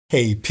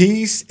Hey,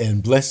 peace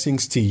and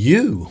blessings to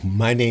you.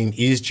 My name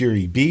is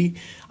Jerry B.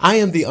 I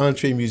am the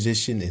entree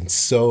musician, and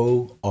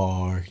so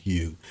are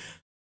you.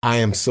 I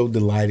am so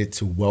delighted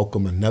to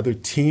welcome another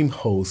team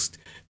host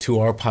to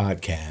our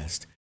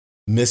podcast,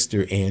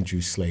 Mr.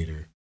 Andrew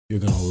Slater. You're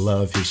going to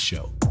love his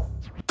show.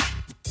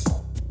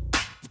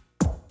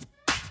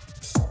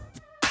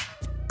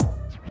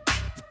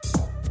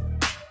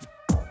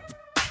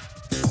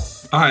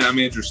 Hi, I'm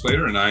Andrew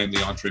Slater, and I am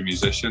the entree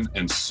musician,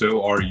 and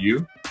so are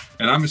you.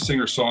 And I'm a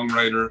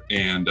singer-songwriter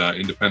and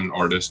independent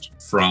artist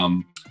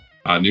from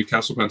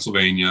Newcastle,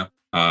 Pennsylvania.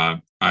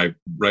 I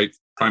write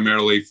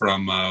primarily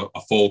from a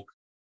folk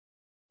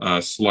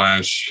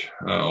slash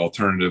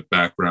alternative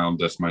background.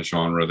 That's my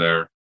genre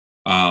there.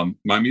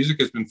 My music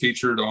has been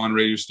featured on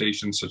radio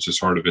stations such as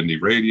Heart of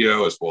Indie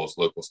Radio, as well as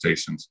local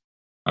stations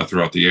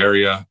throughout the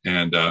area.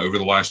 And over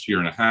the last year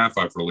and a half,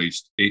 I've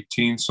released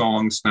 18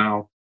 songs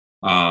now.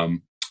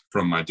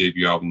 From my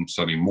debut album,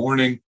 Sunny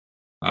Morning,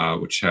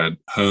 which had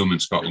Home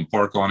and Scotland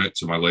Park on it,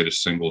 to my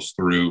latest singles,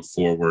 Through,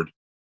 Forward,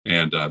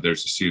 and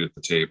There's a Seat at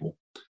the Table.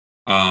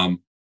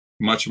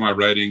 Much of my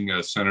writing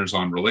centers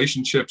on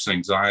relationships,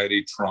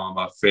 anxiety,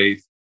 trauma,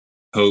 faith,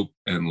 hope,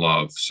 and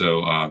love.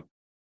 So,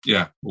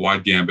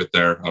 wide gambit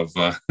there of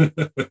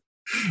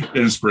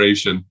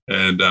inspiration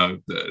and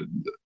the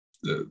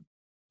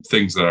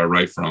things that I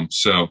write from.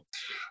 So,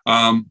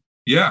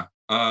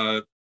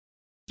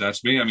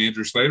 that's me. I'm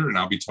Andrew Slater, and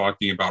I'll be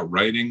talking about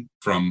writing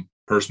from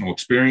personal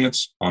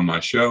experience on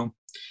my show.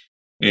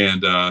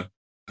 And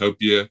hope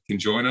you can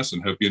join us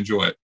and hope you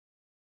enjoy it.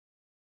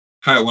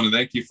 Hi, I want to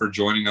thank you for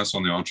joining us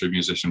on the Entree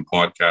Musician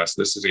Podcast.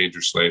 This is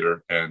Andrew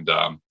Slater, and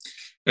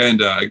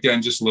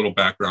again, just a little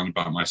background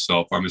about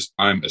myself. I'm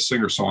a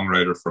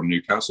singer-songwriter from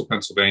Newcastle,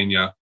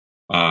 Pennsylvania.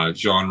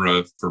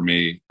 Genre for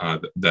me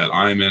that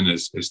I'm in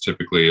is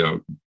typically a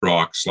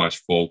rock slash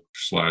folk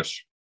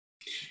slash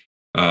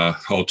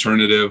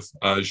alternative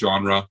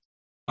genre.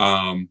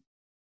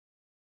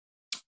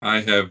 I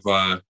have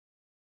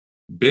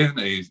been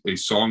a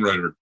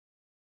songwriter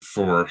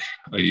for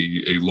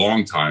a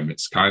long time.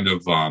 It's kind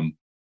of the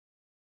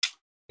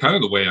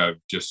way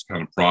I've just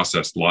kind of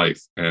processed life.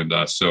 And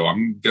so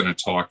I'm going to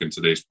talk in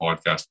today's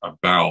podcast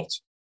about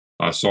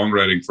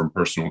songwriting from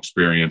personal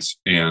experience,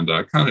 and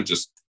kind of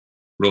just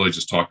really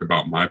just talk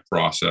about my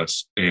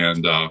process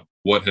and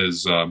what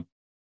has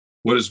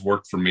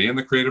worked for me in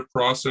the creative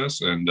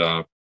process. And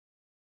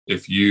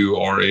if you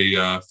are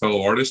a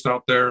fellow artist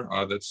out there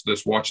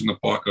that's watching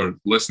or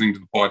listening to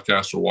the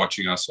podcast, or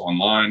watching us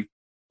online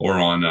or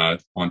on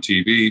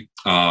TV,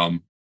 I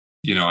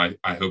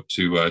hope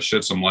to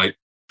shed some light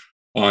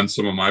on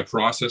some of my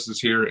processes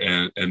here,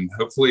 and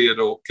hopefully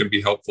can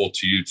be helpful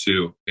to you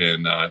too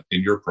in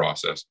your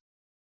process.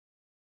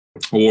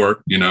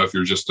 Or if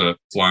you're just a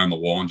fly on the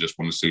wall and just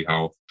want to see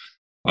how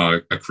a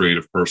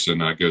creative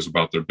person goes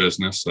about their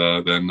business,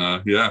 then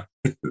I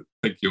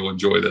think you'll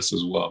enjoy this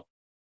as well.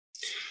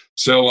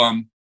 So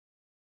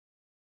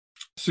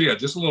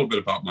just a little bit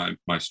about my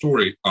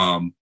story.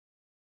 I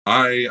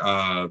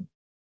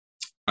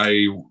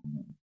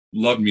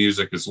love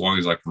music as long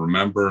as I can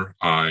remember.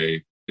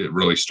 It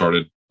really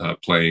started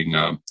playing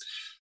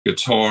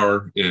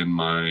guitar in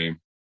my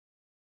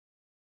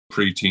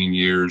preteen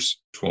years,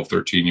 12,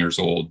 13 years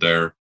old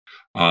there.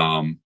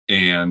 And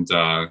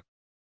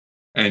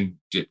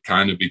it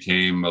kind of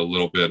became a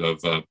little bit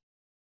of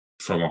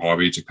from a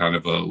hobby to kind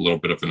of a little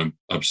bit of an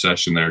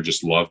obsession there.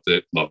 Just loved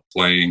it, loved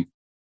playing,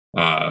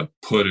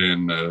 put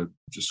in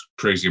just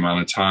crazy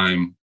amount of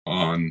time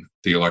on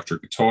the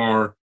electric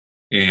guitar,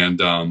 and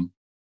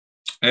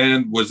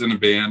was in a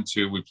band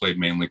too. We played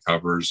mainly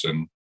covers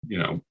and,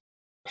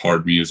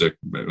 hard music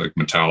like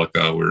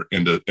Metallica. We're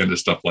into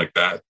stuff like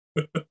that.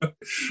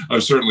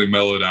 I've certainly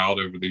mellowed out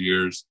over the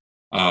years.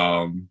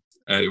 And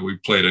we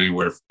played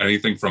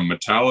anything from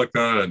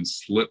Metallica and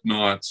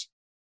Slipknot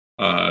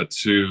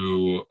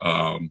to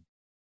I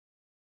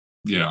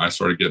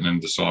started getting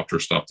into softer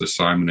stuff, to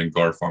Simon and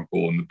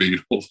Garfunkel and the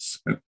Beatles,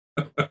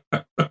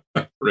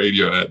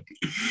 Radiohead.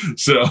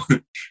 So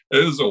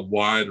it was a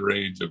wide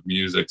range of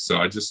music. So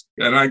I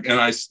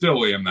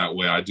still am that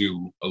way. I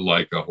do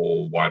like a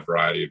whole wide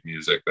variety of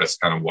music. That's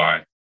kind of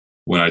why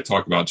when I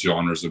talk about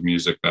genres of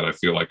music that I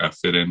feel like I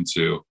fit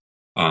into,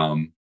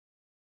 I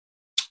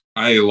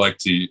like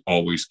to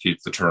always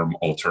keep the term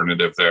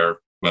alternative there,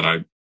 but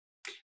I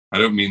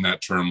don't mean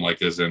that term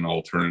like as in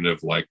alternative,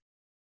 like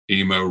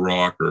emo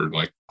rock or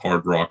like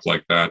hard rock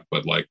like that,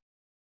 but like,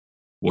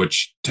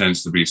 which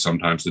tends to be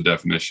sometimes the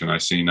definition I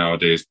see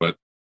nowadays, but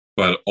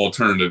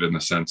alternative in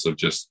the sense of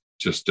just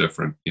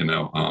different, I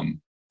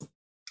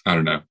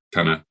don't know,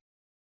 kind of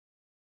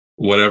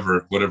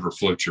whatever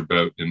floats your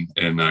boat in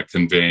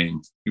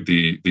conveying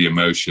the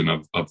emotion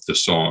of the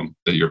song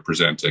that you're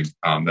presenting.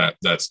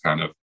 That's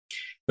kind of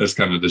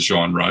the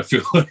genre I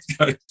feel like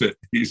I fit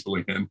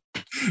easily in,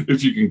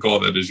 if you can call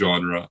that a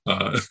genre.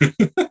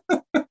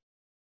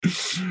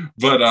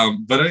 But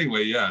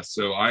anyway, yeah.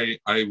 So I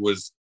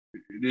was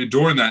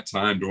during that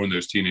time, during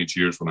those teenage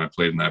years when I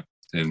played in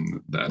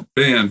that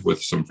band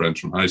with some friends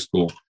from high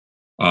school.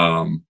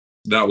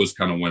 that was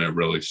kind of when it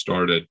really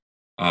started.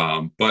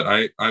 But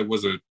I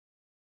was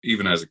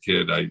even as a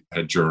kid, I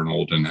had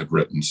journaled and had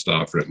written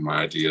my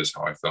ideas,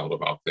 how I felt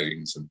about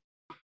things. And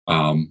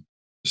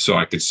so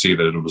I could see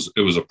that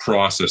it was a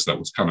process that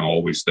was kind of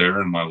always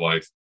there in my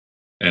life.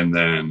 And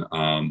then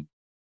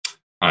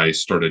I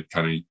started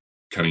kind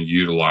of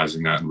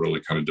utilizing that and really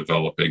kind of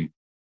developing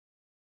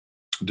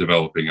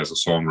as a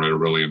songwriter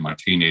really in my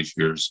teenage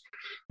years,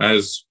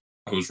 as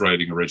I was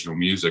writing original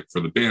music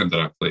for the band that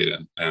I played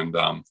in.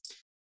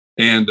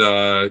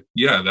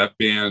 Yeah, that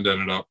band it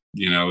ended up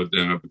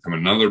becoming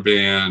another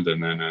band,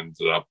 and then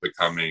ended up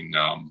becoming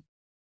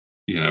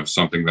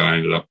something that I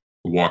ended up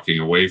walking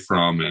away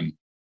from.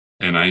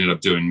 And I ended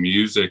up doing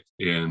music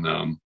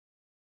and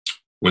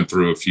went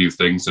through a few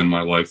things in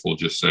my life, we'll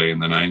just say.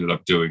 And then I ended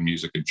up doing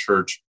music in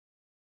church,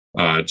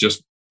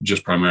 just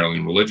primarily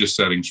in religious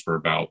settings for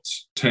about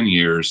 10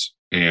 years.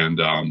 And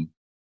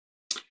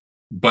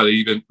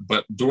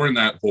but during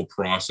that whole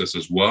process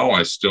as well,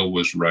 I still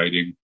was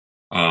writing.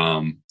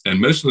 And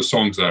most of the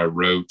songs that I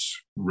wrote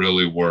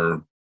really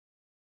were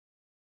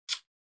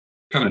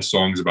kind of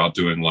songs about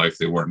doing life.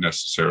 They weren't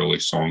necessarily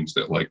songs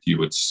that like you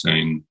would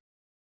sing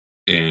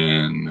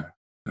in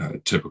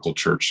typical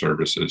church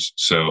services.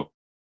 So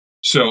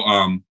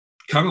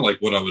kind of like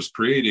what I was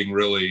creating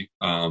really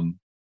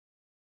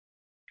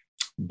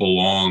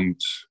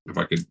belonged, if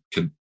I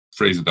could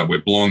phrase it that way,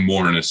 belonged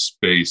more in a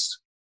space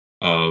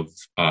of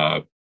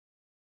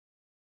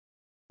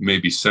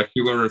maybe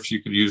secular, if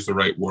you could use the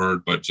right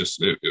word, but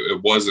just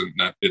it wasn't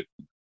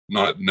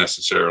not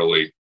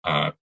necessarily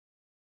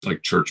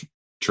like church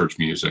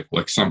music.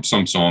 Like some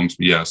songs,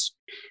 yes,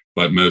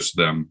 but most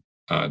of them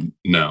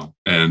no.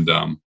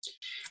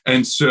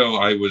 And so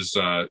I was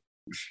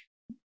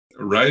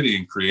writing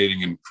and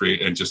creating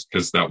and just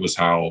because that was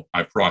how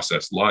I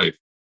processed life.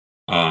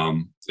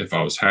 If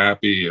I was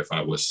happy, if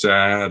I was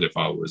sad, if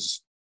I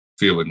was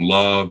feeling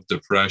love,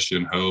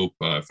 depression, hope,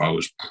 if I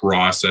was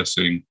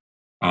processing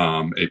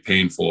a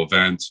painful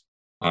event,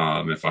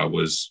 if I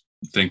was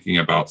thinking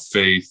about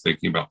faith,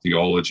 thinking about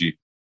theology,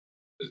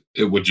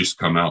 it would just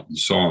come out in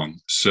song.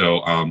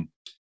 So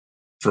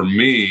for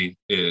me,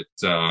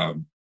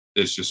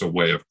 it's just a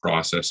way of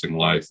processing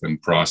life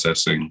and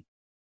processing,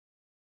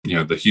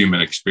 the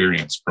human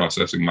experience,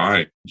 processing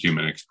my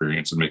human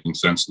experience and making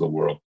sense of the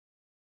world.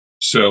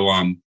 So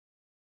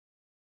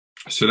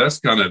so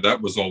that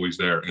was always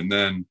there. And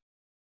then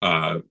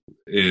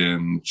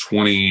in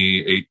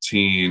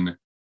 2018,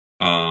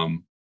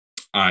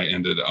 I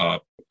ended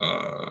up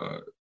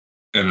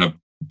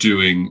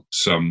doing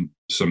some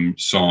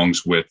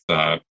songs with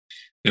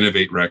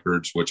Innovate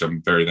Records, which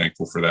I'm very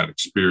thankful for that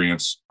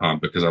experience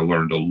because I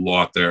learned a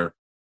lot there.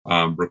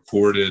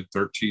 Recorded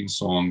 13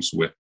 songs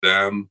with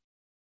them,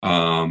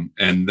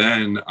 and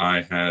then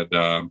I had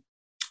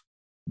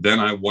then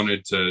I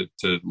wanted to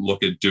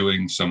look at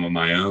doing some of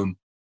my own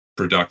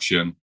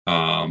production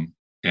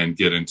and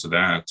get into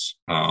that.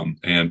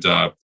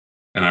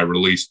 And I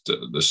released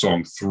the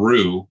song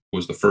 "Through"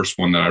 was the first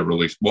one that I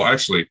released. Well,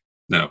 actually,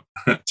 no,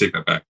 take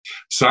that back.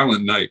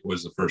 "Silent Night"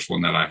 was the first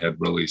one that I had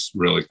released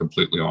really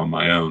completely on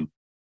my own.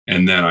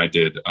 And then I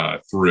did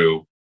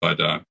 "Through," but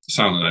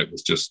 "Silent Night"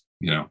 was just,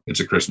 it's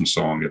a Christmas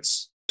song.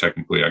 It's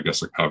technically, I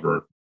guess, a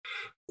cover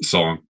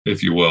song,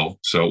 if you will.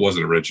 So it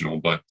wasn't original,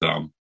 but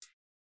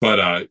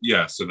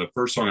yeah, so the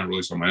first song I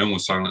released on my own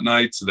was "Silent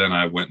Night." So then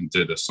I went and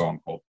did a song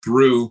called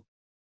 "Through,"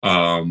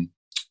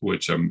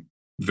 which I'm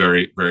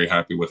very, very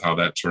happy with how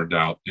that turned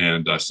out.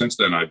 And since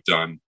then, I've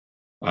done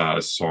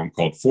a song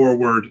called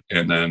 "Forward,"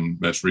 and then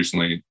most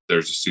recently,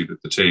 "There's a Seat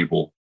at the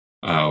Table."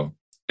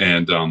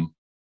 And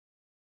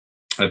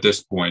at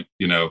this point,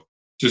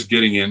 just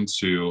getting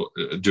into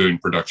doing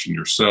production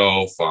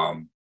yourself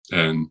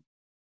and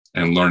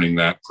learning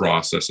that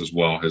process as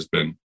well has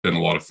been a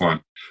lot of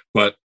fun.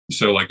 But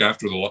so like over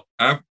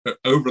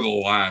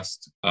the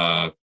last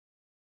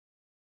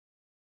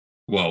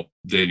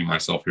dating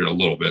myself here a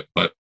little bit,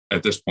 but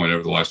at this point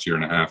over the last year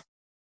and a half,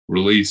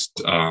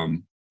 released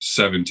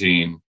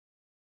 17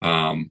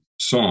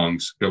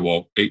 songs,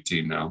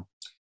 18 now,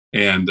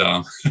 and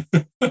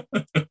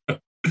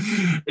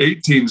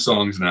 18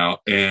 songs now,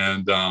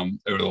 and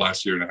over the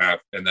last year and a half,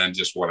 and then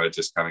just want to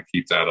just kind of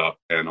keep that up,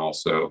 and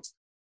also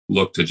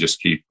look to just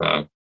keep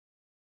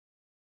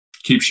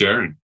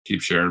sharing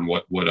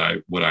what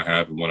I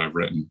have and what I've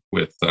written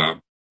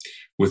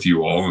with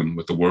you all and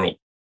with the world.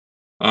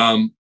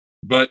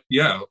 But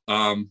yeah,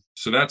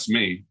 so that's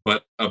me.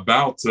 But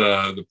about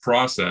the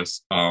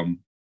process,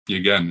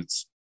 again,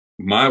 it's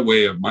my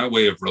way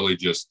of really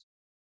just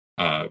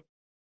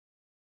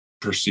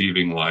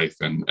perceiving life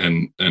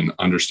and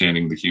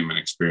understanding the human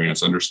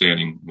experience,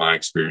 understanding my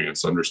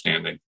experience,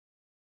 understanding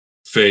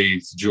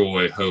faith,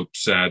 joy, hope,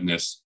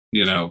 sadness,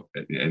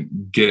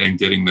 and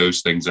getting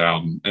those things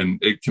out. And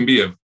it can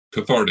be a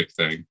cathartic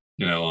thing.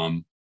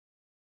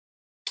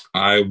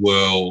 I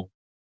will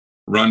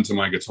run to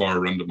my guitar,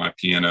 run to my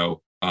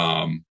piano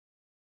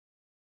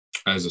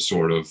as a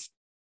sort of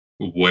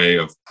way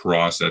of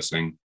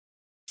processing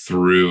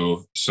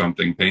through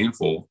something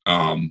painful.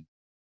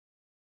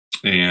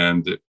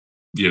 And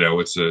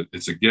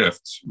it's a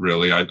gift,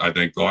 really. I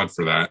thank God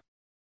for that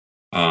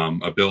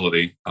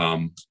ability.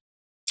 I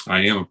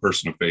am a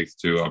person of faith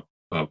too.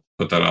 I'll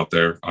put that out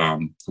there.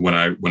 When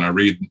I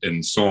read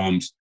in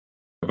Psalms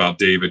about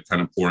David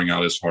kind of pouring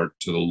out his heart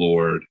to the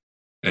Lord,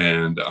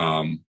 and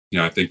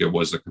I think it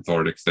was a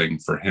cathartic thing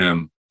for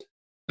him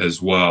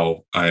as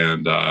well.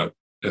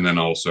 And then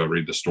also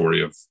read the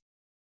story of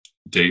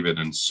David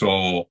and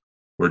Saul,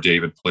 where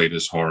David played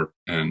his harp,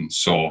 and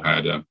Saul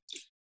had a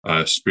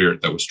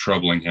spirit that was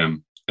troubling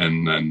him,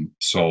 and then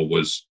Saul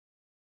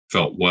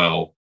felt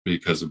well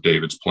because of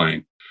David's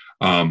playing.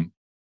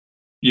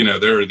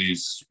 There are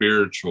these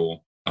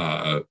spiritual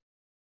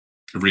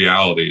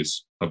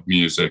realities of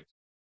music,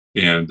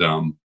 and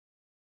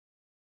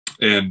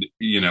when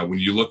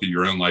you look at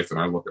your own life, and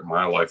I look at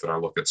my life, and I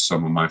look at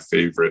some of my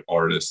favorite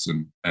artists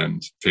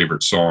and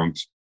favorite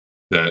songs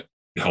that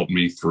helped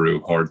me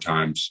through hard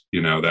times,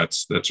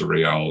 that's a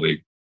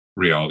reality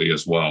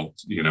as well.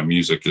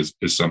 Music is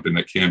something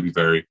that can be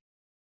very,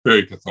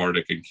 very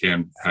cathartic and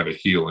can have a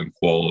healing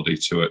quality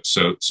to it.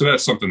 So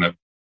that's something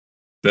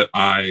that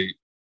I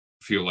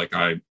feel like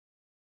I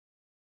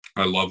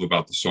love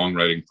about the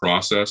songwriting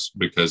process,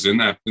 because in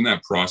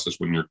that process,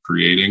 when you're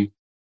creating,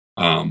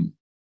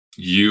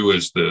 you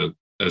as the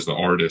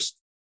artist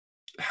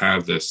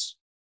have this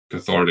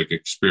cathartic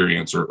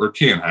experience, or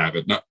can have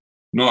it.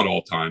 Not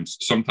all times.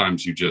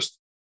 Sometimes you just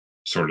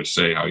sort of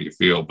say how you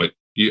feel, but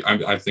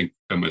I think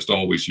almost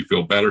always you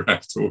feel better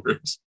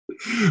afterwards.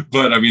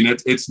 But I mean,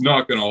 it's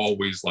not going to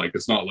always, like,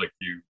 it's not like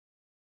you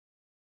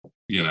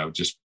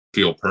just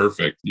feel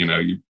perfect.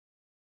 There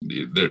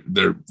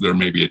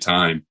may be a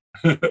time,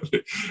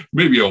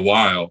 maybe a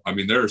while. I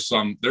mean, there are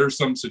some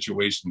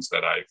situations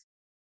that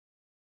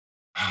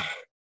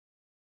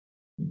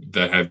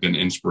have been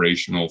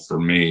inspirational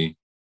for me,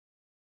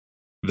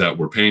 that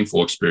were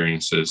painful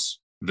experiences,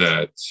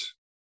 that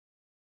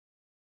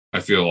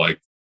I feel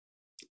like,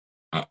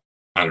 I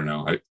don't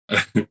know.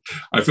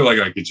 I feel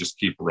like I could just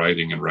keep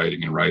writing and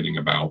writing and writing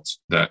about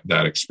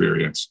that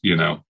experience,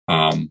 and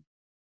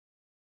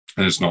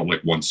it's not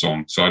like one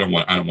song. So I don't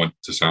want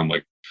to sound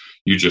like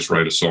you just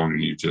write a song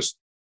and you just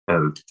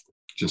are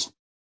just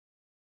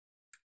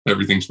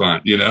everything's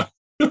fine,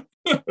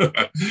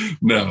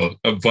 No,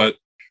 but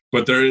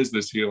there is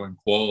this healing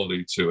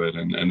quality to it,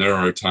 and there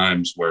are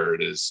times where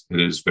it is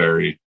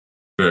very,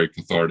 very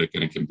cathartic,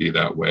 and it can be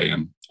that way,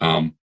 and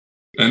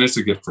it's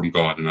a gift from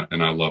God,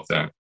 and I love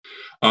that.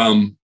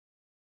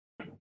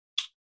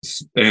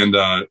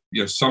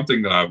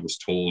 Something that I was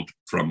told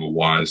from a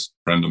wise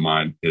friend of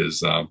mine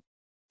is,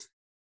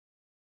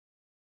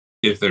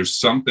 if there's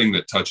something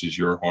that touches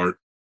your heart,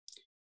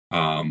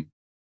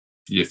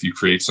 if you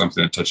create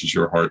something that touches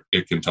your heart,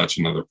 it can touch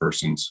another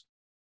person's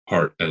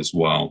heart as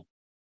well.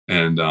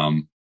 And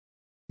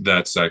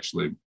that's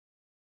actually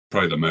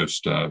probably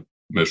the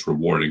most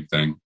rewarding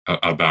thing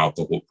about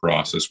the whole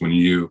process. When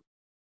you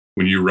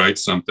write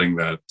something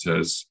that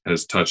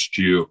has touched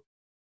you,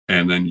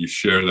 and then you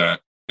share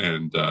that,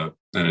 and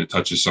it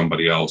touches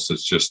somebody else,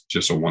 it's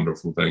just a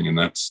wonderful thing. And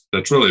that's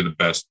really the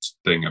best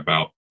thing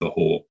about the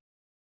whole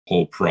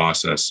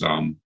process,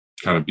 kind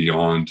of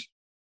beyond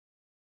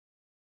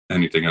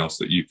anything else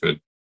that you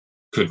could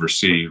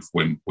receive.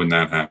 When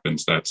that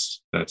happens,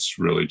 that's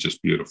really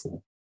just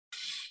beautiful.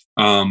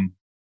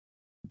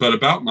 But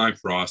about my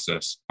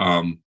process,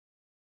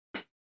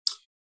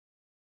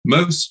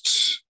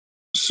 most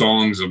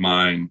songs of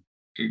mine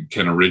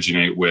can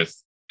originate with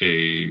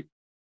they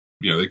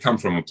come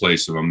from a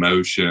place of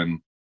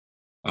emotion.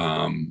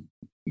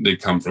 They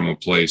come from a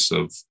place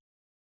of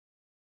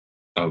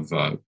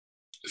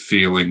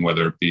feeling,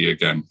 whether it be,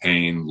 again,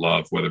 pain,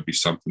 love, whether it be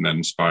something that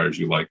inspires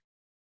you, like,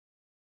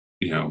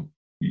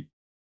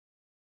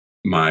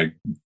 my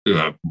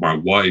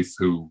wife,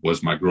 who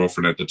was my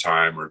girlfriend at the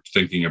time, or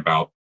thinking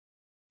about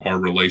our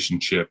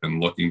relationship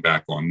and looking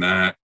back on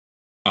that.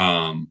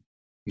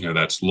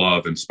 That's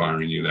love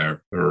inspiring you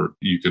there. Or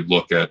you could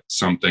look at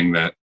something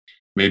that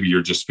maybe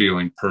you're just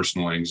feeling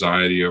personal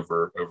anxiety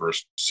over a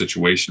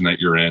situation that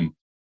you're in,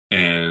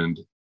 and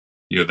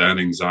that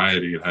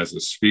anxiety, it has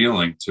this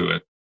feeling to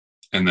it,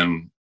 and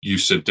then you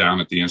sit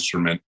down at the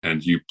instrument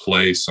and you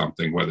play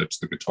something, whether it's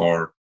the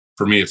guitar.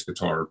 For me, it's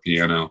guitar or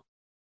piano,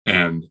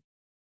 and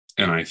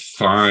I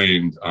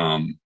find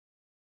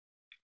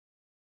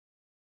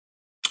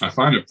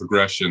a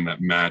progression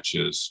that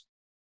matches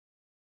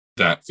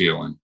that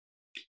feeling.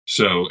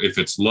 So if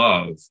it's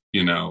love,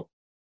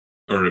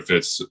 or if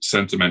it's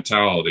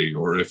sentimentality,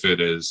 or if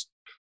it is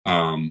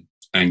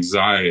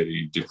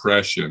anxiety,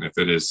 depression, if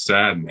it is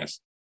sadness,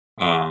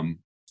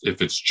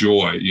 if it's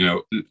joy,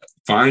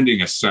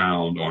 finding a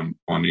sound on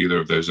either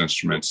of those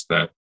instruments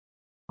that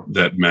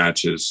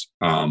matches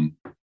that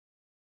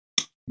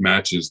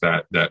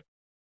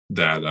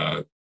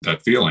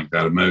feeling,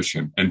 that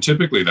emotion. And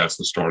typically that's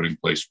the starting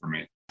place for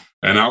me.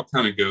 And I'll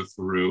kind of go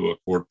through a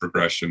chord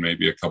progression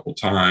maybe a couple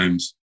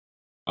times,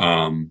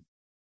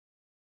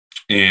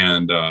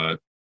 and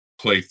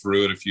play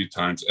through it a few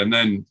times. And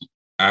then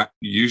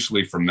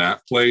usually from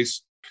that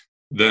place,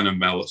 then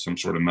some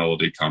sort of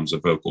melody comes, a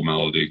vocal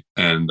melody,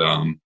 and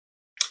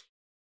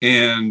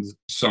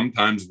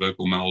sometimes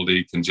vocal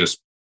melody can just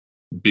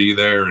be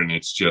there, and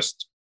it's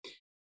just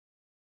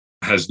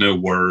has no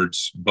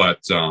words. But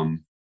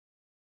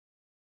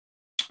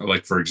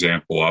like for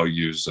example, I'll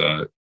use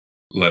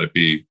 "Let It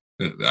Be."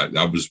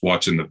 I was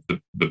watching the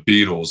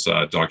Beatles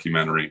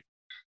documentary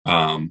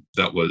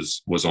that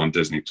was on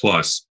Disney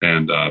Plus,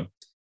 and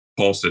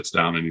Paul sits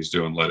down and he's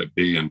doing "Let It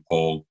Be," and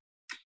Paul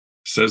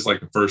says like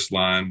the first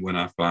line, "When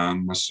I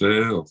find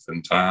myself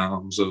in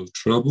times of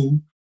trouble,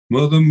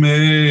 Mother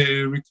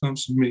Mary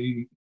comes to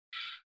me,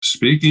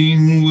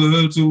 speaking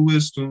words of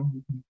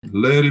wisdom,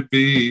 let it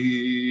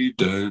be,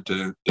 da,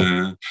 da,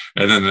 da."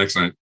 And then the next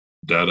line,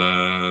 da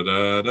da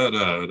da da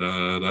da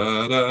da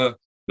da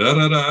da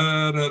da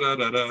da da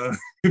da da.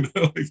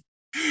 Like,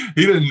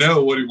 he didn't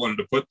know what he wanted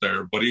to put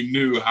there, but he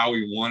knew how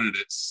he wanted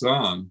it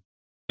sung.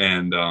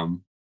 And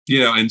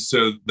and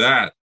so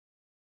that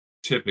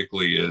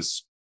typically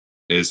is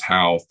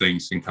how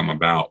things can come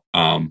about.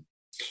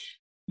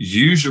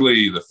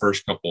 Usually the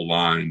first couple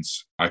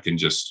lines I can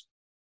just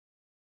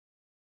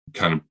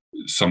kind of,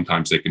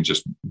 sometimes they can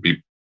just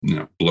be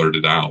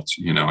blurted out.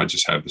 I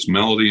just have this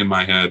melody in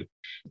my head,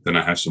 then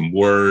I have some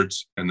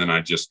words, and then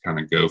I just kind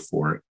of go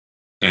for it.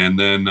 And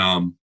then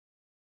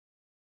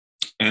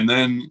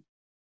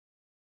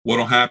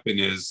what'll happen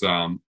is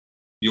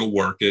you'll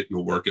work it,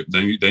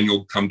 then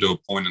you'll come to a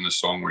point in the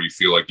song where you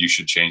feel like you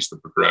should change the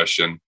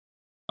progression.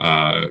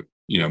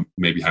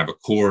 Maybe have a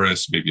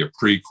chorus, maybe a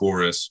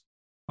pre-chorus,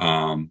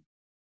 and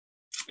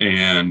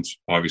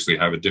obviously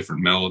have a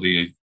different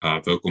melody,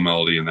 vocal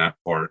melody in that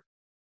part,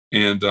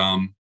 and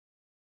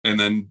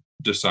then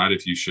decide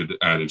if you should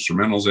add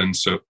instrumentals in,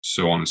 so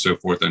on and so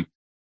forth, and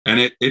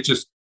it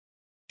just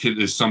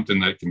is something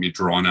that can be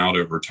drawn out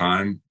over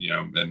time,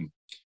 and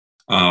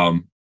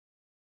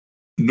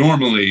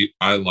normally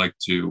I like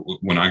to,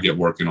 when I get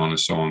working on a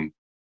song,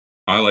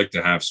 I like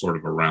to have sort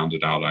of a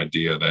rounded out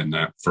idea in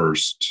that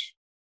first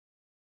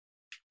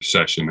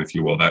session, if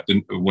you will. That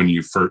when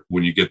you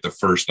get the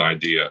first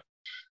idea,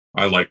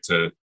 I like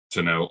to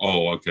know,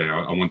 oh, okay,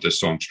 I want this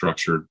song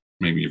structured,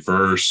 maybe a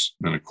verse,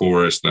 then a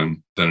chorus,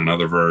 then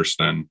another verse,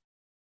 then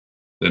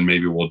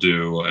maybe we'll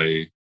do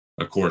a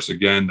chorus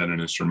again, then an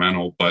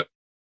instrumental. But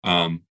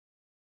I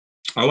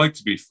like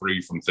to be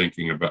free from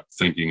thinking of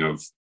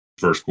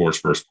verse,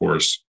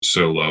 chorus,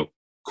 solo,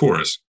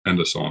 chorus, end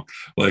of song.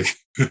 Like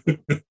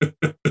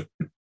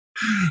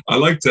I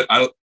like to,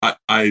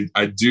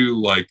 I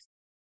do like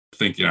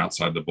thinking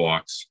outside the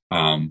box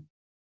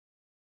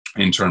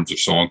in terms of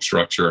song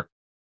structure,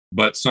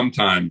 but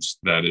sometimes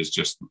that is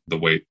just the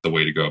way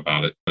to go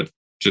about it. But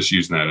just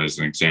using that as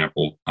an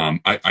example,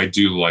 I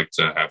do like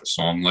to have a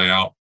song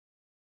layout,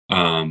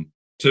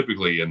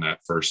 typically in that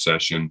first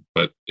session,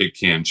 but it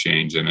can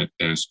change, and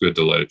it's good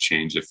to let it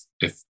change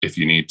if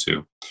you need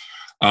to.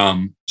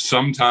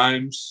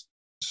 Sometimes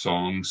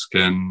songs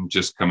can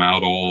just come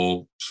out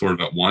all sort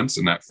of at once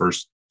in that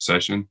first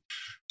session.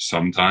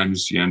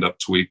 Sometimes you end up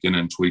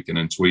tweaking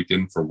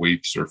for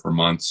weeks or for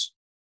months,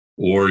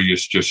 or you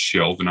just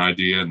shelve an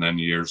idea, and then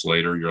years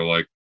later you're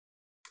like,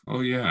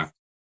 oh yeah,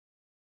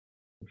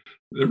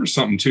 there was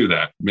something to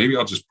that. Maybe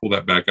I'll just pull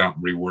that back out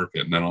and rework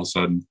it, and then all of a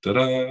sudden,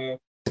 ta-da,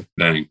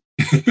 bang,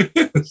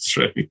 it's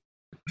ready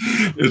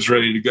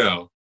to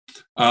go.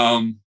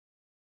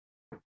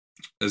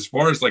 As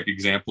far as like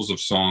examples of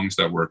songs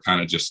that were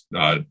kind of just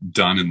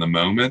done in the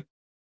moment,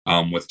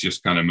 with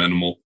just kind of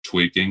minimal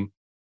tweaking,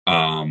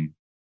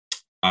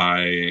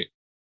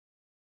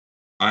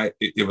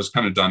 it was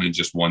kind of done in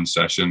just one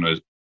session.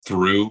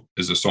 Through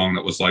is a song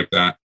that was like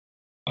that.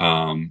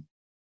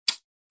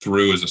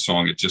 Through is a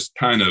song, it just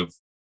kind of,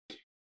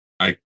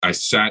 I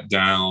sat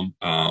down,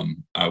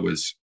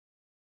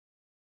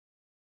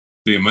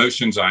 the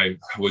emotions I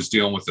was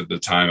dealing with at the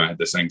time, I had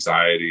this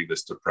anxiety,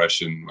 this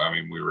depression. I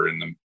mean, we were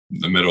in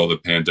the middle of the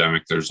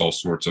pandemic. There's all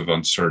sorts of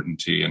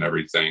uncertainty and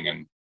everything,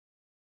 and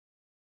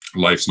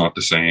life's not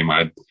the same.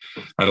 I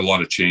had a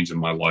lot of change in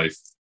my life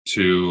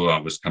too. I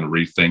was kind of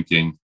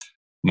rethinking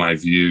my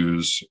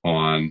views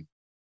on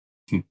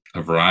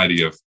a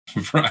variety of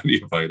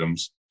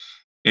items,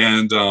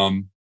 and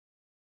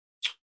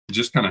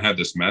just kind of had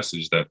this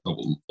message that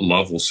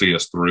love will see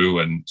us through,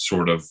 and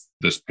sort of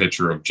this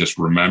picture of just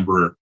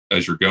remember,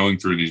 as you're going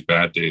through these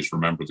bad days,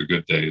 remember the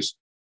good days.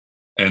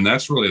 And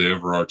that's really the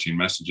overarching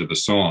message of the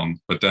song.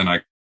 But then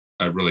I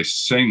really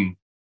sing.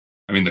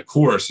 I mean, the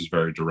chorus is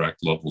very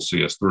direct, love will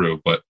see us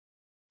through, but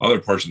other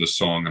parts of the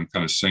song I'm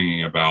kind of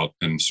singing about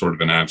in sort of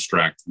an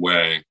abstract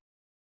way.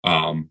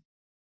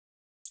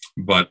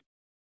 But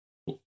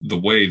the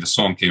way the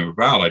song came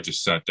about, I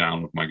just sat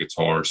down with my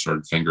guitar,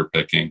 started finger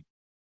picking,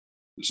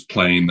 just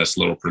playing this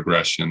little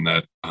progression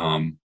that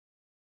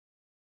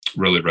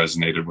really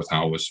resonated with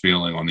how I was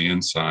feeling on the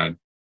inside,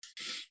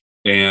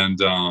 and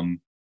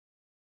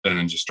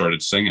then just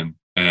started singing,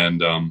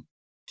 and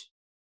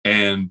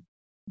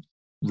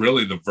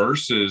really the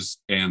verses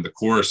and the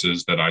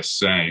choruses that I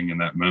sang in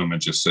that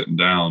moment, just sitting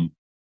down,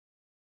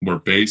 were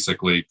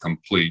basically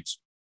complete.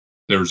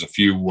 there was a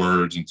few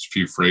words and a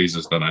few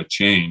phrases that I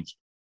changed.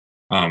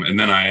 And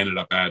then I ended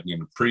up adding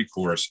in a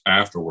pre-chorus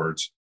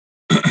afterwards,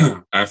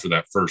 after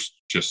that first,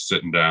 just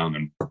sitting down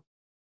and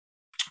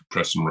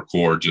pressing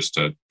record just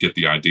to get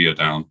the idea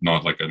down,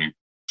 not like any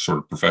sort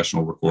of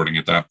professional recording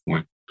at that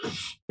point,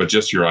 but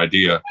just your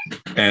idea.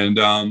 And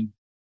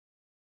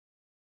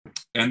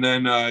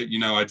then,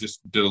 I just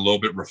did a little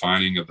bit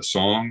refining of the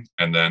song,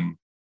 and then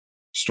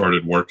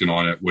started working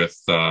on it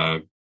with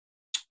the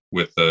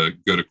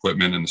good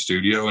equipment in the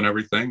studio and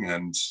everything,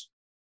 and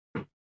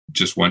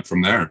just went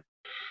from there.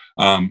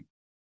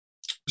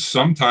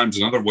 Sometimes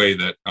another way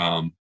that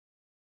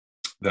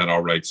that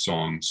I'll write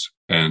songs,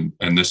 and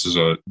this is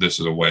a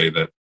way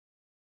that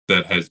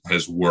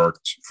has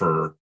worked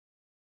for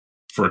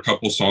a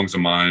couple songs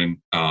of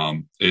mine,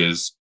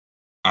 is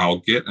I'll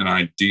get an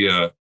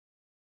idea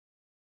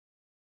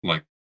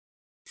like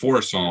for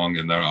a song,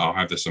 and then I'll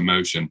have this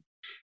emotion,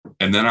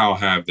 and then I'll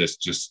have this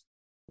just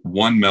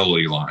one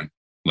melody line,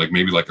 like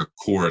maybe like a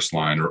chorus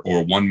line,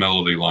 or one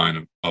melody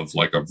line of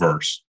like a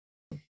verse.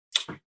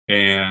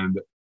 And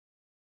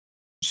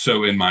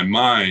so in my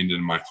mind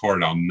and my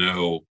heart, I'll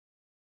know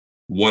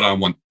what I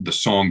want the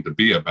song to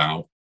be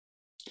about,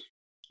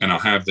 and I'll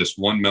have this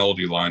one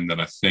melody line that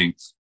I think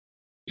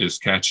is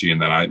catchy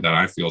and that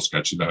I feel is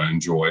catchy, that I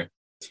enjoy,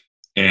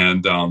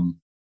 and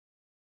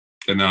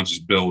then I'll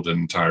just build an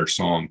entire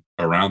song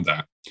around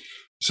that.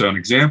 So an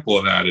example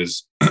of that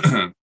is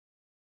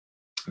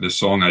this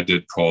song I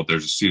did called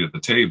 "There's a Seat at the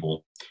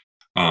Table."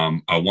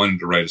 I wanted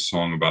to write a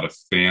song about a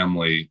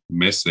family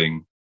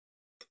missing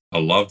a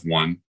loved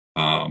one,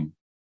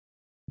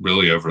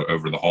 really over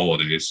the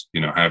holidays,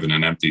 having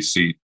an empty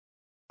seat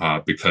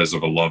because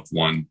of a loved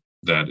one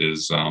that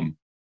is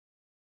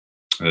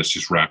that's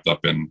just wrapped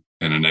up in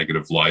a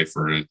negative life,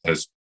 or it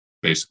has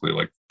basically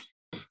like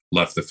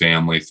left the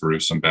family through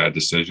some bad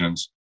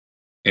decisions.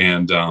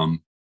 And I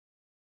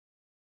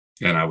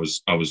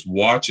was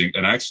watching,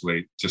 and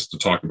actually, just to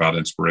talk about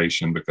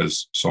inspiration,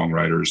 because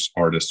songwriters,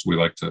 artists, we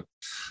like to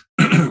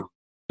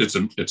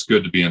it's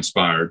good to be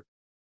inspired,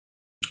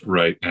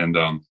 right? And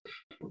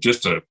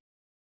just to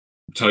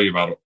tell you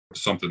about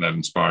something that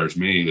inspires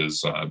me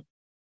is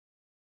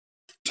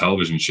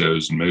television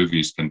shows and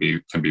movies can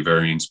be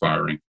very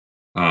inspiring.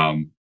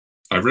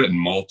 I've written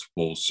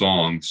multiple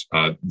songs.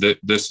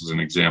 This is an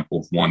example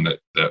of one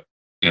that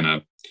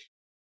in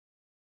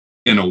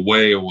a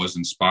way it was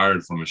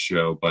inspired from a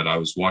show, but I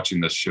was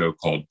watching this show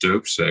called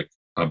Dope Sick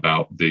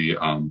about the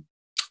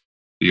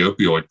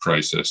opioid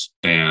crisis,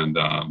 and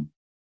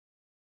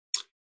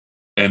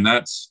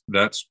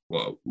that's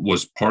what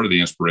was part of the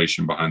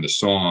inspiration behind the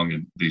song,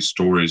 and these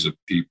stories of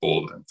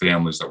people and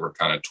families that were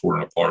kind of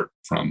torn apart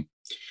from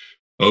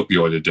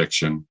opioid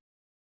addiction,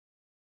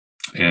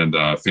 and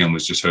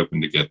families just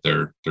hoping to get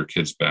their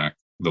kids back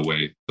the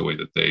way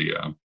that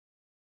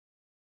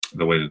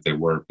they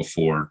were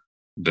before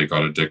they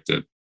got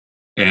addicted.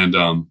 And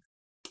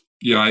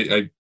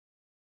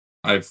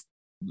I've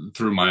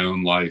through my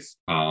own life,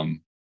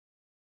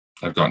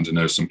 I've gotten to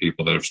know some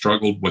people that have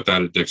struggled with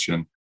that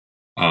addiction,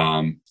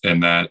 and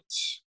that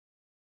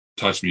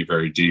touched me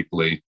very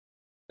deeply,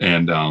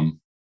 and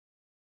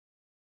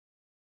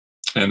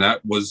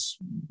that was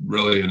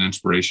really an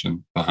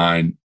inspiration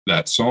behind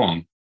that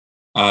song.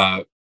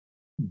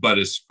 But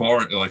as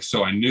far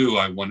so I knew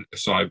I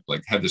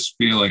had this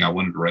feeling I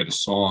wanted to write a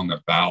song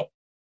about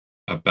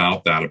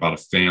that, about a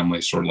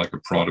family, sort of like a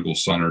prodigal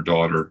son or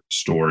daughter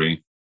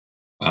story,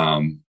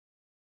 having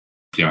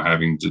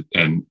to,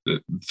 and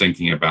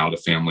thinking about a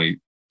family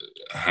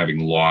having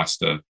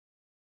lost a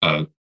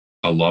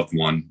loved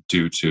one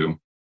due to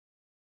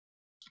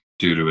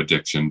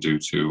addiction, due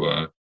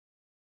to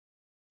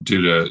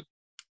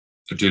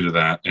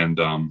that, and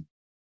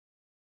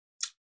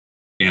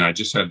I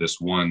just had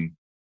this one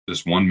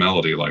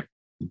melody, like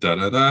da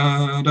da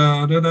da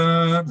da da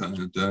da da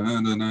da da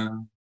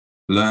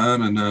la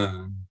na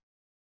na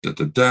da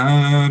da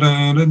da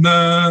da da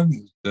da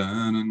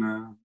da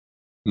na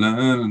la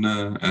na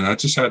na, and I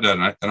just had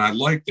that, and I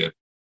liked it.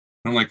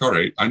 I'm like, all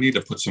right, I need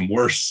to put some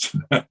words to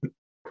that.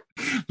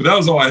 But that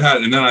was all I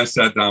had. And then I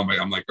sat down,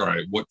 I'm like, all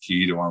right, what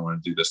key do I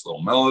want to do this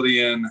little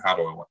melody in? How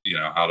do I want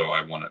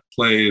it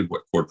played?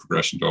 What chord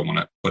progression do I want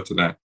to put to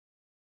that?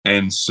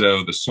 And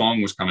so the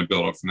song was kind of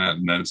built up from that.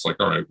 And then it's like,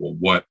 all right,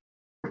 well,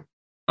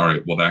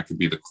 that could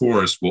be the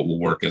chorus. What will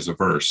work as a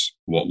verse?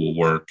 What will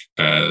work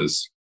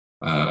as,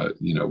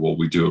 will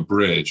we do a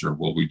bridge, or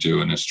will we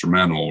do an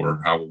instrumental,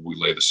 or how will we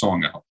lay the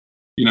song out?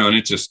 And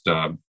it just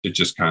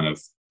kind of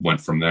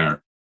went from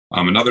there.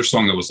 Another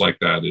song that was like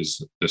that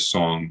is this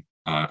song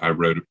I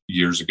wrote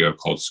years ago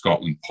called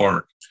Scotland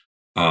Park.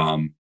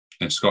 And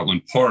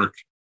Scotland Park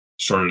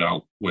started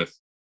out with,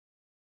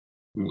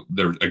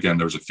 there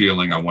was a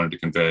feeling I wanted to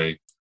convey.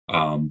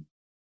 I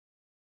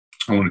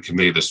want to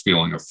convey this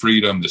feeling of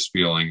freedom, this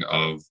feeling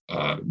of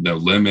no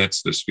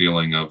limits, this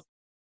feeling of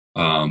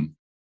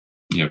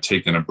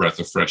taking a breath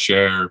of fresh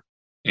air.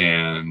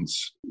 And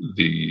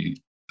the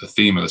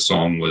theme of the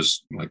song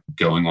was like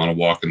going on a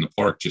walk in the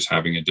park, just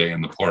having a day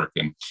in the park.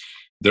 And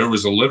there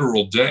was a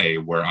literal day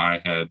where I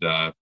had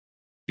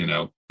you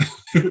know,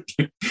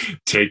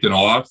 taken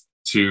off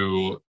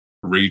to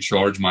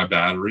recharge my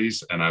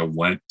batteries. And I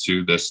went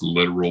to this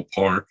literal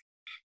park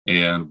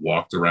and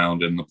walked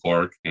around in the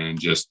park and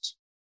just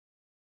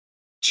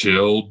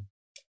chilled,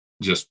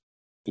 just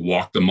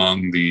walked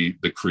among the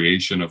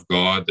creation of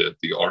God,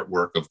 the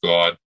artwork of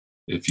God,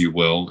 if you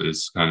will,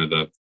 is kind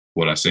of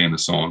what I say in the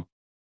song.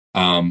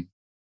 Um,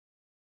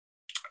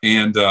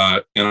 and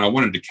I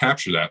wanted to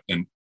capture that,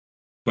 and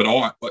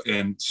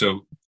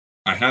so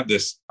I had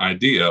this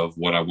idea of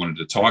what I wanted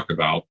to talk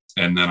about,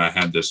 and then I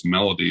had this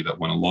melody that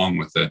went along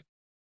with it.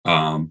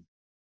 Um,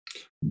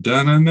 and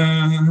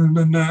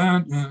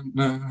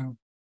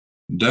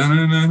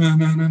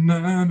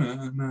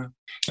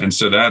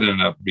so that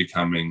ended up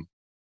becoming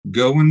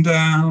going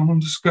down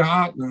to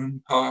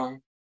Scotland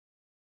Park.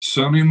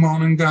 Sunny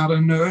morning, got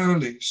an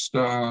early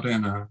start,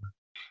 and I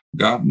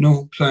got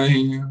no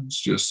plans,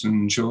 just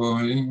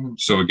enjoying.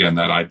 So again,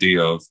 that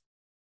idea of,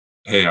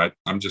 hey,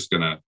 I'm just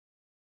gonna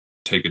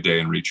take a day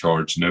and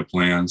recharge. No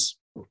plans.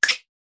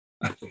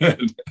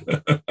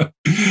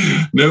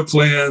 No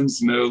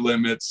plans, no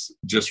limits,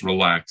 just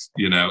relax,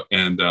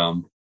 and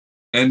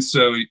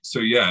so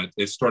yeah,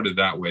 it started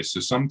that way. So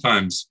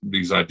sometimes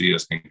these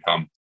ideas can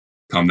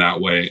come that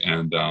way,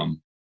 and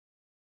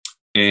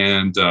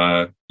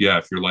yeah,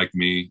 if you're like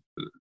me,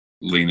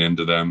 lean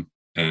into them,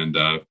 and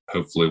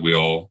hopefully we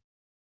all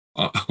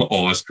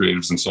us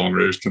creatives and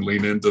songwriters can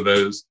lean into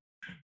those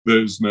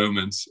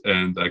moments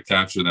and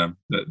capture them.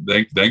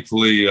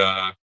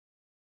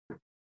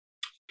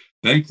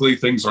 Thankfully,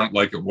 things aren't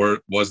like it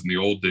was in the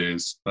old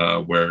days,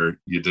 where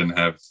you didn't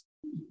have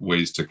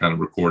ways to kind of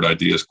record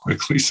ideas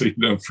quickly so you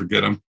don't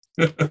forget them.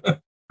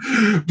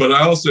 But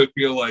I also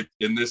feel like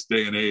in this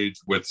day and age,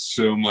 with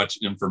so much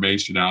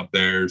information out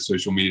there,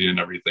 social media and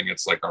everything,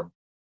 it's like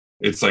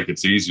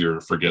it's easier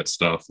to forget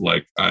stuff.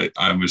 Like I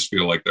almost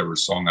feel like there were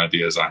song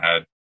ideas I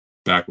had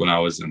back when I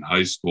was in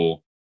high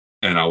school,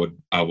 and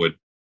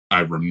I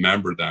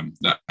remember them.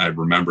 I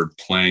remembered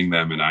playing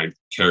them, and I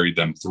carried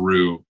them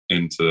through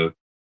into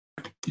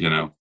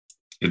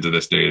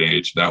this day and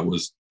age. That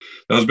was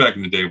back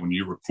in the day when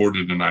you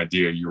recorded an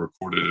idea, you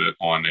recorded it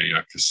on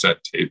a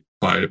cassette tape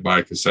by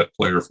a cassette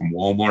player from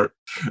Walmart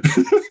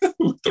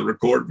with the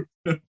record.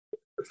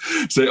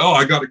 Say, oh,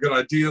 I got a good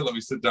idea. Let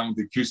me sit down with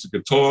the acoustic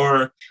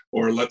guitar,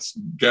 or let's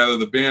gather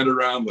the band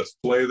around. Let's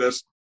play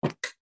this.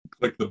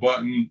 Click the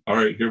button. All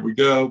right, here we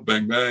go.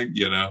 Bang, bang.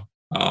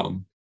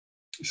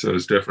 So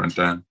it's different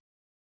then.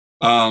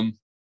 And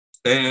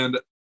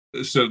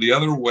so the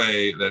other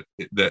way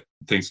that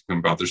things come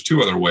about, there's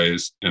two other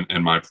ways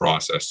in my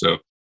process. So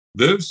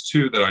those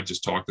two that I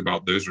just talked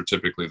about, those are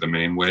typically the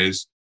main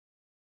ways.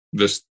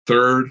 This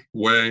third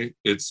way,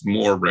 it's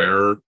more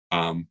rare,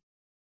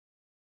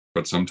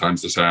 but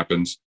sometimes this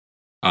happens.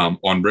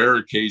 On rare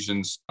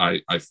occasions,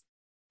 I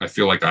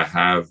feel like I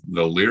have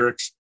the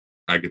lyrics.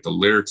 I get the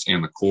lyrics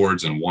and the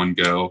chords in one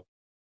go,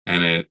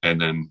 and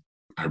then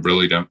I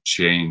really don't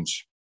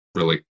change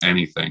really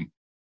anything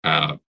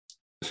from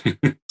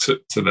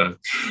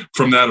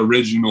that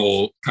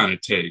original kind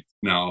of take.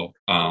 Now,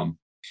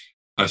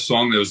 a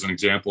song that was an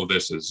example of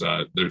this is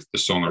there's the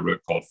song I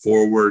wrote called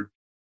 "Forward,"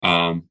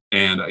 and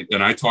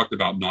I talked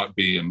about not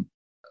being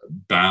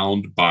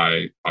bound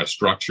by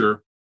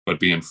structure, but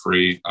being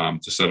free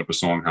to set up a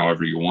song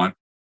however you want.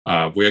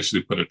 We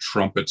actually put a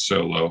trumpet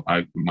solo.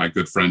 My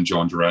good friend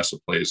John Jurassa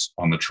plays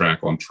on the track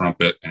on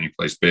trumpet, and he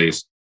plays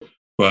bass.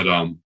 But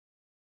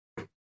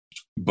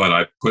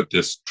I put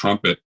this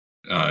trumpet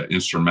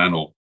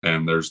instrumental,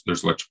 and there's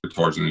electric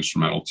guitars and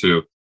instrumental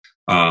too,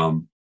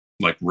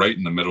 like right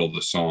in the middle of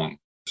the song.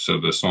 So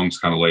the song's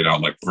kind of laid out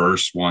like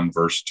verse 1,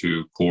 verse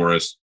 2,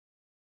 chorus,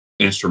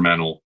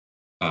 instrumental,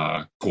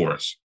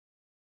 chorus.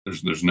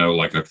 There's no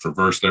like extra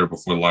verse there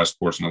before the last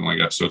chorus, nothing like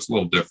that. So it's a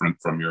little different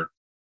from your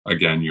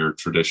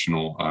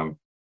traditional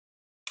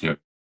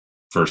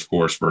first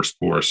chorus, verse,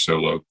 chorus,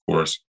 solo,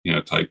 chorus,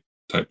 type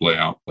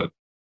layout. But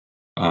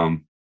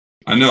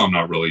I know I'm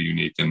not really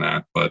unique in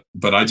that, but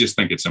I just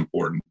think it's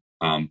important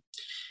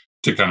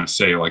to kind of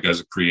say, like, as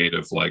a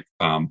creative, like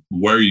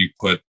where you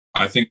put,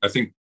 I think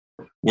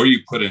where you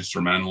put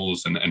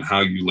instrumentals and how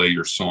you lay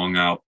your song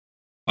out.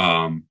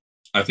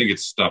 I think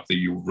it's stuff that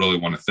you really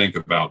want to think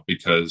about,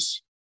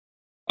 because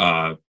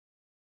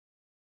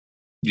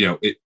you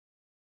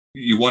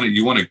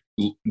want to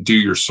do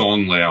your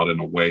song layout in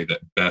a way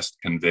that best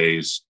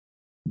conveys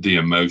the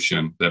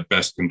emotion, that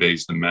best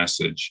conveys the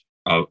message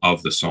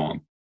of the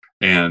song.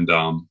 And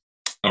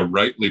a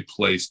rightly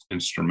placed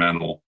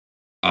instrumental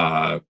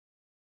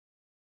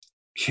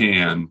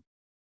can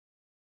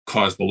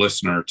cause the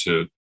listener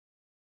to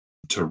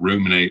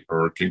ruminate,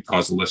 or can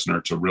cause the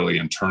listener to really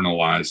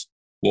internalize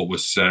what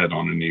was said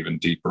on an even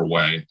deeper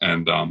way.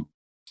 And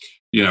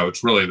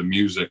it's really the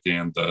music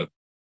and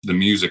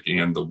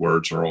the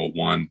words are all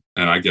one.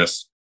 And I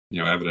guess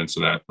evidence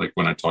of that, like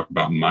when I talk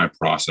about in my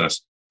process,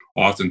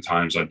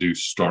 oftentimes I do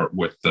start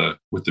with the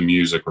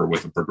music, or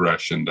with a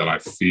progression that I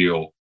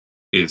feel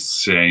is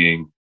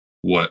saying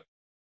what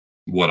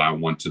I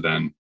want to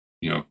then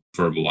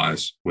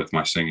verbalize with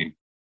my singing.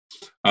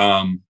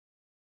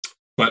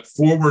 But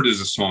Forward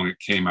is a song that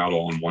came out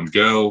all in one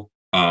go.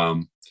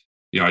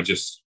 I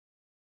just,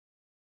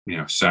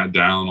 sat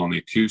down on the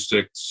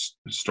acoustics,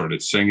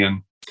 started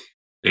singing,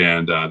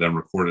 and then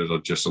recorded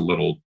just a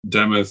little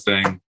demo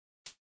thing.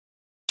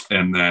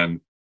 And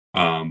then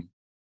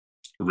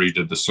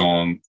redid the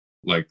song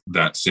like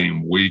that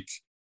same week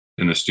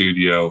in the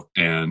studio,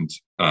 and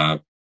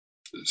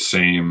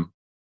same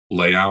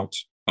layout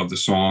of the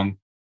song.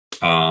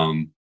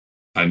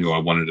 I knew I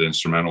wanted an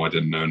instrumental. I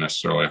didn't know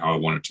necessarily how I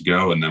wanted to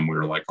go. And then we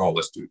were like, oh,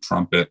 let's do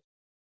trumpet.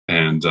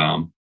 And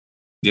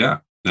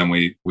then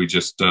we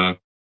just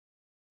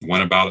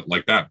went about it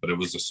like that. But it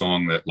was a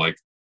song that, like,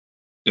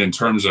 in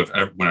terms of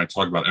when I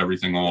talk about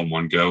everything all in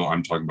one go,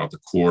 I'm talking about the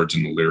chords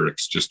and the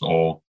lyrics just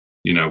all,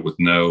 with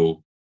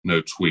no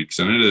tweaks.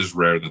 And it is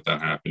rare that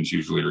happens.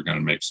 Usually you're going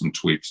to make some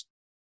tweaks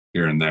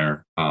here and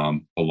there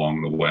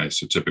along the way.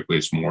 So typically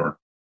it's more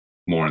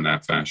in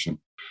that fashion.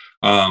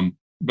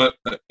 But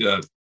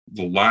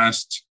the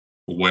last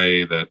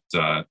way that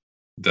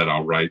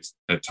I'll write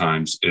at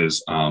times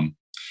is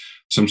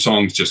some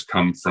songs just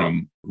come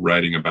from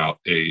writing about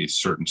a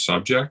certain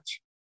subject,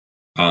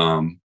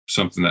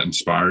 something that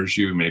inspires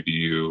you. Maybe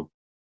you,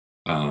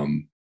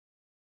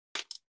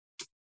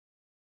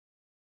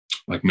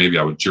 like maybe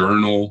I would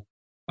journal,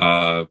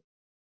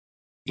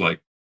 like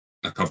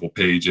a couple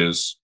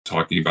pages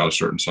talking about a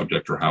certain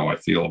subject or how I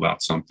feel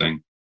about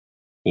something.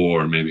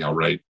 Or maybe I'll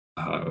write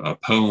a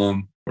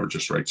poem or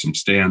just write some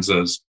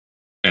stanzas.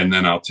 And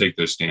then I'll take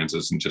those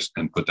stanzas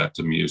and put that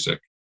to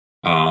music.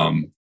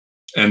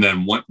 And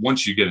then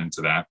once you get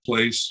into that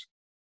place,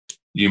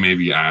 you may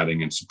be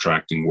adding and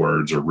subtracting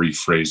words or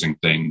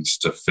rephrasing things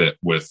to fit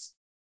with,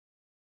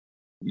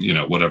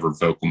 whatever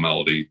vocal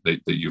melody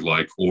that you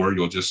like. Or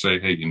you'll just say,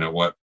 hey, you know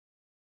what?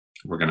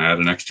 We're going to add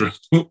an extra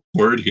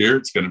word here.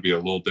 It's going to be a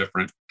little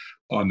different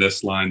on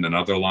this line than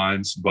other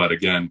lines. But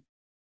again,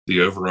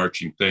 the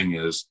overarching thing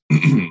is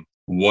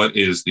what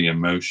is the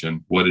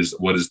emotion? What is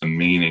the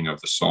meaning of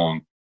the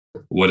song?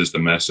 What is the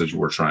message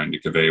we're trying to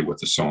convey with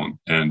the song?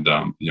 And,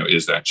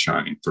 is that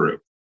shining through?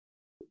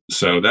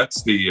 So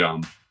that's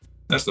the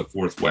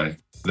fourth way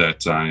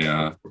that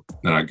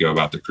I go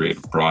about the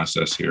creative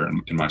process here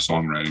in my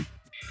songwriting.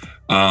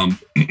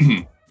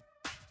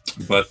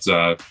 But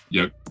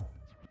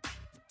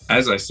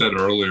as I said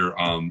earlier,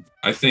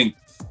 I think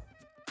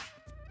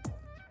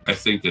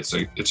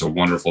it's a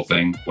wonderful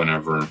thing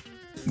whenever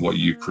what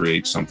you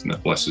create, something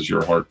that blesses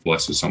your heart,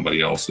 blesses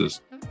somebody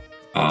else's.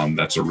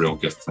 That's a real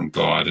gift from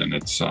God, and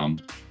it's a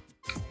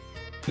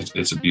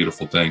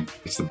beautiful thing.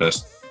 It's the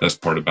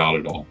best part about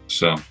it all.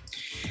 So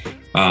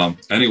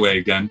anyway,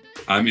 again,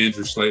 I'm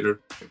Andrew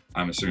Slater.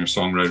 I'm a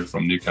singer-songwriter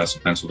from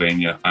Newcastle,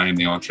 Pennsylvania. I am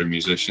the Entree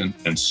Musician,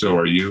 and so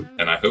are you.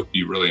 And I hope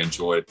you really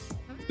enjoyed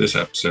this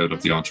episode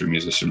of the Entree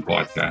Musician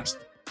Podcast.